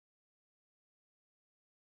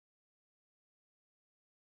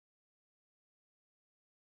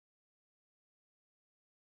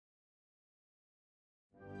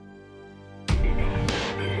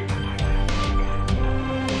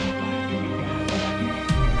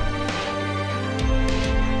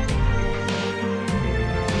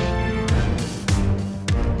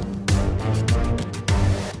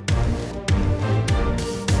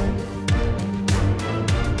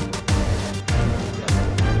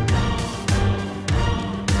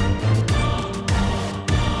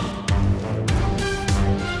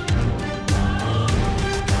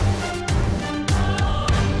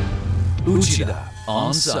UCHIDA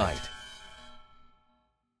on site.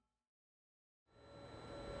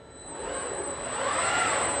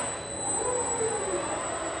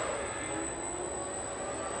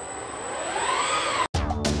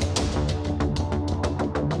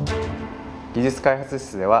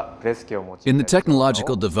 In the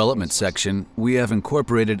technological development section, we have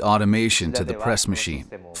incorporated automation to the press machine.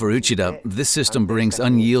 For UCHIDA, this system brings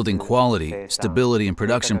unyielding quality, stability in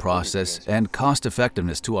production process, and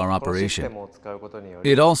cost-effectiveness to our operation.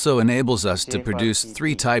 It also enables us to produce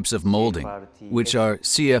 3 types of molding, which are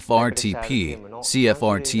CFRTP,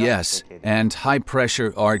 CFRTS, and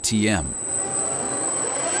high-pressure RTM.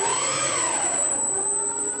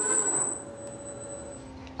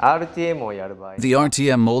 The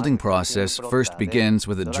RTM molding process first begins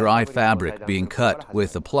with a dry fabric being cut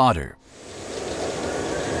with a plotter.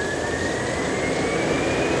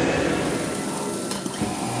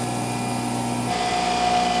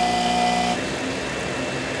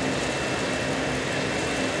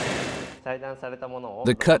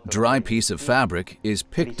 The cut dry piece of fabric is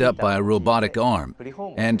picked up by a robotic arm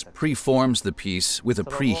and preforms the piece with a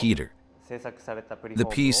preheater. The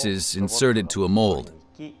piece is inserted to a mold,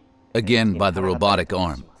 again by the robotic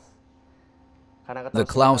arm. The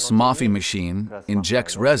Klaus Maffei machine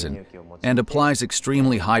injects resin and applies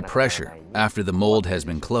extremely high pressure after the mold has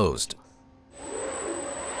been closed.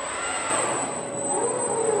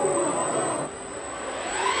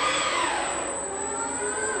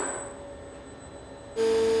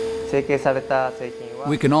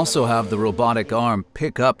 We can also have the robotic arm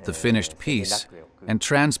pick up the finished piece and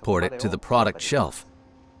transport it to the product shelf.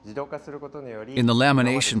 In the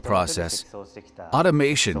lamination process,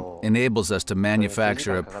 automation enables us to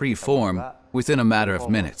manufacture a preform within a matter of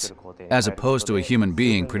minutes, as opposed to a human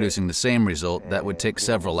being producing the same result that would take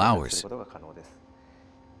several hours.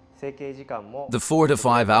 The 4 to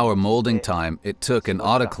 5 hour molding time it took in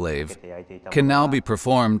autoclave can now be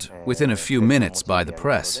performed within a few minutes by the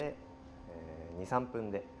press.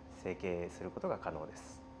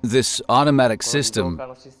 This automatic system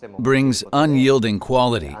brings unyielding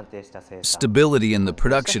quality, stability in the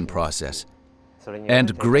production process,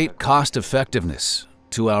 and great cost effectiveness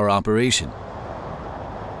to our operation.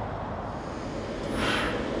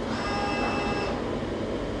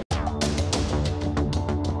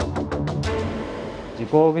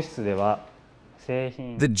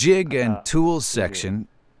 The jig and tools section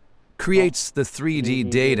creates the 3D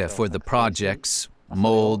data for the projects,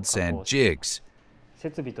 molds, and jigs,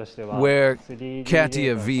 where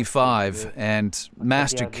CATIA V5 and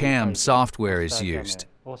Mastercam software is used.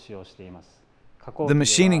 The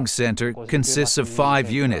machining center consists of 5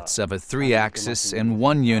 units of a 3-axis and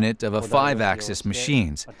 1 unit of a 5-axis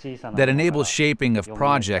machines that enable shaping of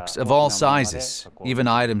projects of all sizes, even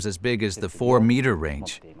items as big as the 4-meter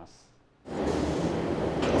range.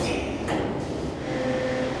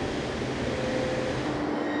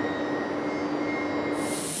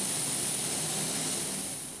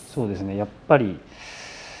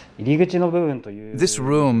 This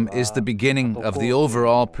room is the beginning of the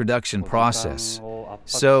overall production process,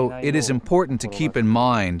 so it is important to keep in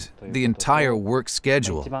mind the entire work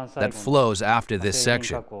schedule that flows after this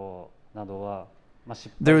section.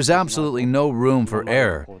 There is absolutely no room for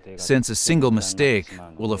error, since a single mistake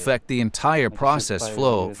will affect the entire process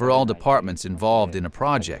flow for all departments involved in a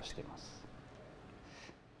project.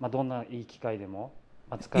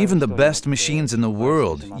 Even the best machines in the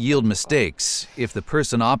world yield mistakes if the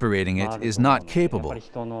person operating it is not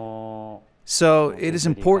capable. So it is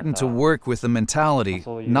important to work with the mentality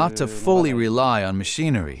not to fully rely on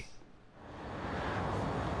machinery.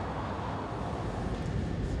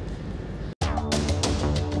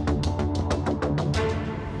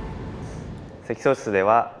 In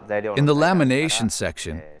the lamination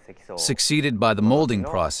section, succeeded by the molding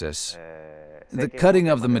process, the cutting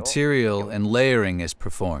of the material and layering is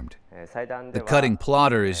performed. The cutting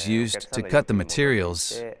plotter is used to cut the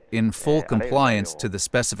materials in full compliance to the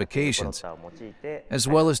specifications, as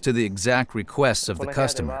well as to the exact requests of the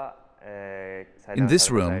customer. In this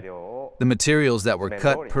room, the materials that were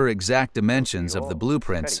cut per exact dimensions of the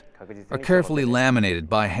blueprints are carefully laminated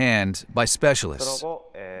by hand by specialists.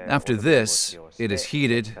 After this, it is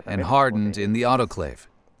heated and hardened in the autoclave.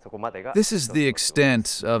 This is the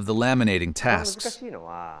extent of the laminating tasks.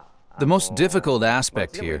 The most difficult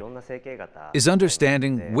aspect here is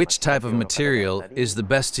understanding which type of material is the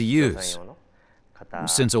best to use,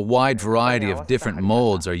 since a wide variety of different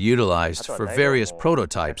molds are utilized for various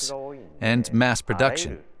prototypes and mass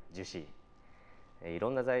production.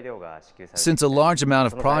 Since a large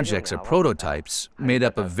amount of projects are prototypes made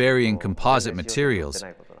up of varying composite materials,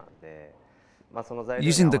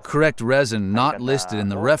 using the correct resin not listed in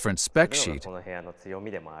the reference spec sheet,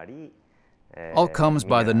 all comes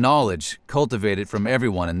by the knowledge cultivated from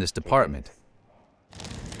everyone in this department.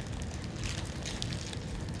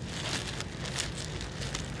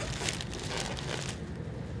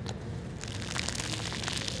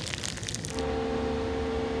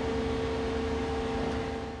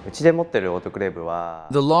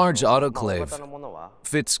 The large autoclave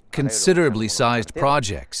fits considerably sized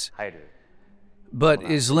projects, but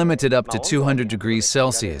is limited up to 200 degrees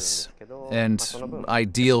Celsius and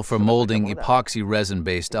ideal for molding epoxy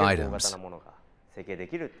resin-based items.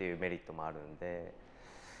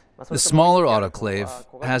 The smaller autoclave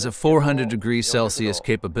has a 400 degrees Celsius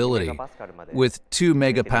capability with 2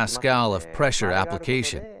 megapascal of pressure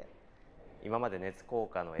application.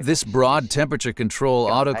 This broad temperature control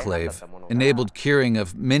autoclave enabled curing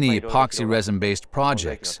of many epoxy resin-based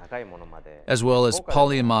projects, as well as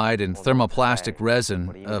polyamide and thermoplastic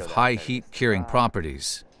resin of high heat curing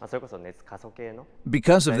properties.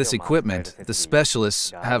 Because of this equipment, the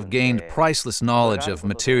specialists have gained priceless knowledge of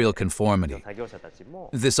material conformity.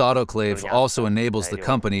 This autoclave also enables the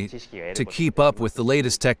company to keep up with the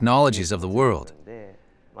latest technologies of the world.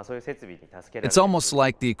 It's almost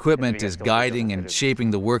like the equipment is guiding and shaping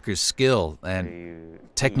the workers' skill and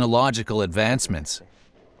technological advancements.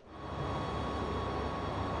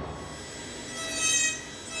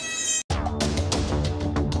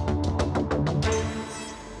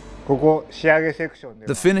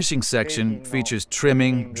 The finishing section features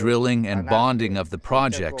trimming, drilling, and bonding of the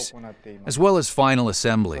projects, as well as final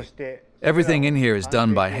assembly. Everything in here is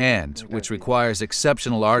done by hand, which requires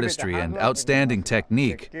exceptional artistry and outstanding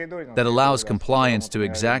technique that allows compliance to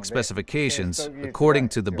exact specifications according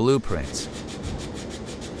to the blueprints.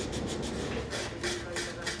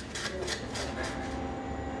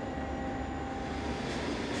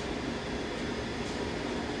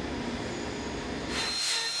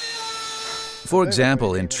 For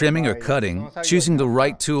example, in trimming or cutting, choosing the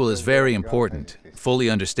right tool is very important. Fully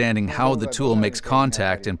understanding how the tool makes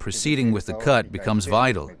contact and proceeding with the cut becomes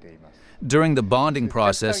vital. During the bonding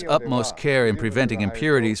process, utmost care in preventing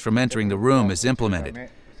impurities from entering the room is implemented.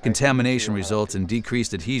 Contamination results in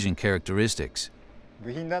decreased adhesion characteristics.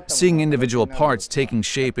 Seeing individual parts taking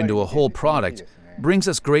shape into a whole product brings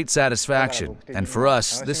us great satisfaction, and for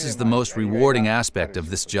us, this is the most rewarding aspect of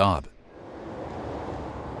this job.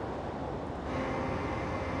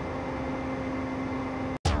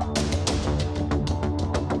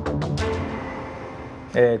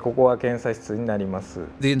 The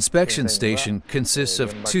inspection station consists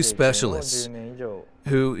of 2 specialists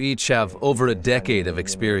who each have over a decade of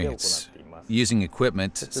experience using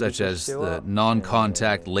equipment such as the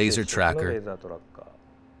non-contact laser tracker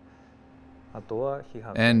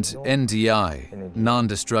and NDI,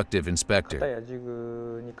 non-destructive inspector.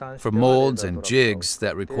 For molds and jigs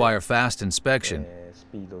that require fast inspection,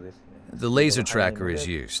 the laser tracker is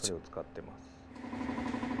used.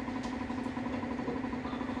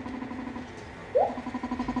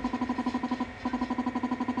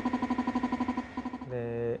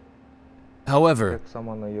 However,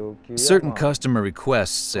 certain customer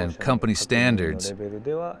requests and company standards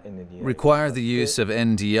require the use of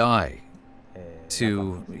NDI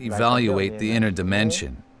to evaluate the inner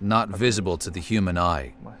dimension, not visible to the human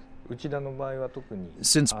eye.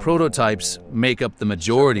 Since prototypes make up the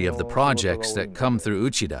majority of the projects that come through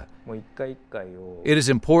Uchida, it is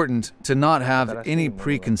important to not have any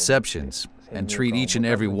preconceptions and treat each and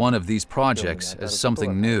every one of these projects as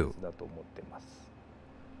something new.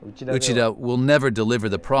 Uchida will never deliver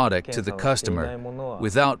the product to the customer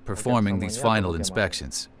without performing these final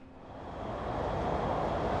inspections.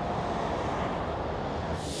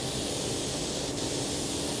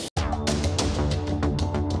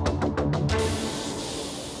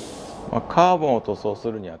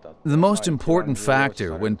 The most important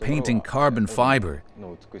factor when painting carbon fiber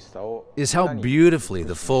is how beautifully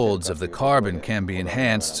the folds of the carbon can be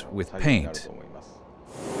enhanced with paint.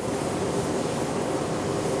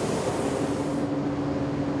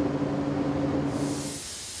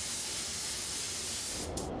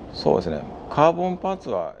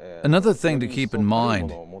 Another thing to keep in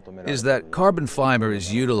mind is that carbon fiber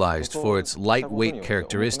is utilized for its lightweight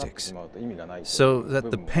characteristics, so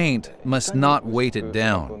that the paint must not weight it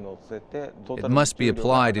down. It must be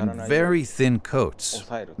applied in very thin coats,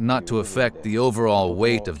 not to affect the overall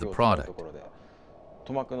weight of the product.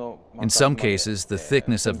 In some cases, the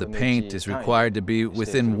thickness of the paint is required to be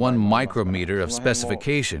within 1 micrometer of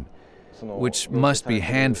specification, which must be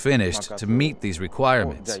hand-finished to meet these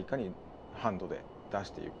requirements.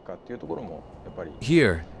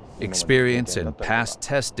 Here, experience and past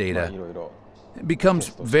test data It becomes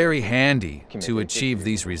very handy to achieve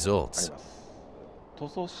these results.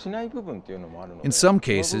 In some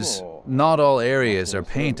cases, not all areas are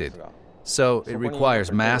painted, so it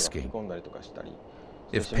requires masking.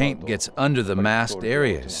 If paint gets under the masked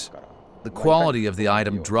areas, the quality of the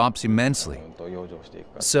item drops immensely.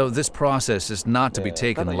 So this process is not to be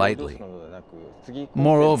taken lightly.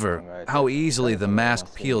 Moreover, how easily the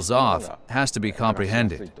mask peels off has to be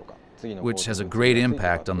comprehended, which has a great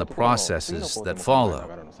impact on the processes that follow.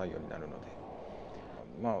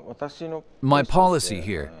 My policy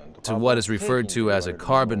here, to what is referred to as a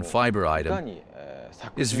carbon fiber item,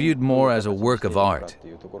 is viewed more as a work of art,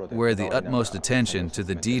 where the utmost attention to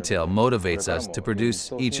the detail motivates us to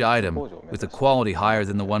produce each item with a quality higher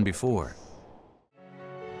than the one before.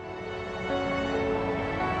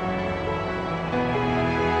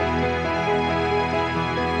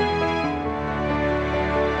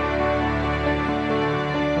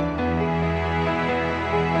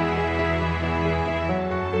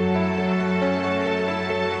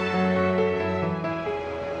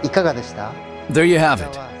 There you have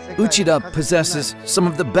it. UCHIDA possesses some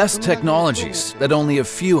of the best technologies that only a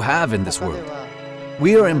few have in this world.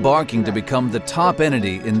 We are embarking to become the top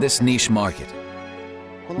entity in this niche market.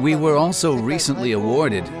 We were also recently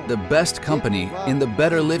awarded the Best Company in the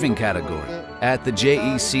Better Living category at the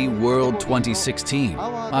JEC World 2016.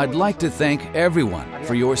 I'd like to thank everyone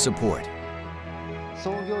for your support.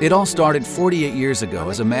 It all started 48 years ago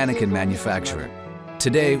as a mannequin manufacturer.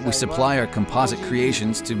 Today, we supply our composite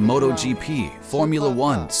creations to MotoGP, Formula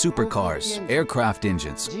One, supercars, aircraft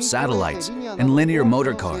engines, satellites, and linear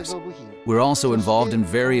motor cars. We're also involved in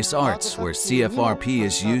various arts where CFRP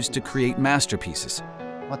is used to create masterpieces.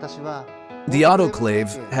 The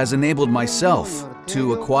autoclave has enabled myself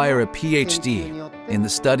to acquire a PhD in the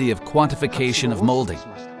study of quantification of molding.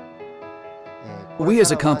 We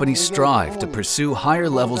as a company strive to pursue higher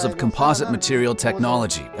levels of composite material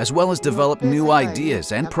technology, as well as develop new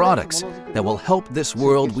ideas and products that will help this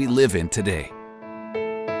world we live in today.